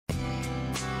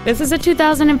This is a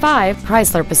 2005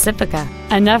 Chrysler Pacifica.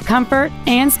 Enough comfort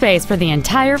and space for the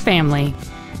entire family.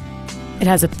 It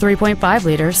has a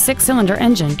 3.5-liter six-cylinder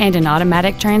engine and an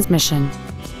automatic transmission.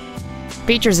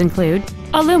 Features include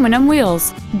aluminum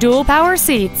wheels, dual power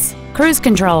seats, cruise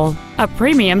control, a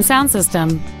premium sound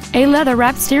system, a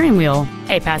leather-wrapped steering wheel,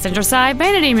 a passenger side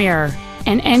vanity mirror,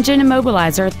 an engine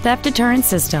immobilizer theft deterrent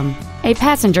system, a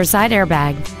passenger side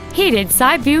airbag, heated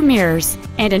side view mirrors,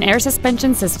 and an air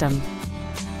suspension system.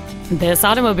 This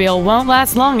automobile won't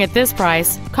last long at this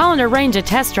price. Call and arrange a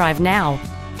test drive now.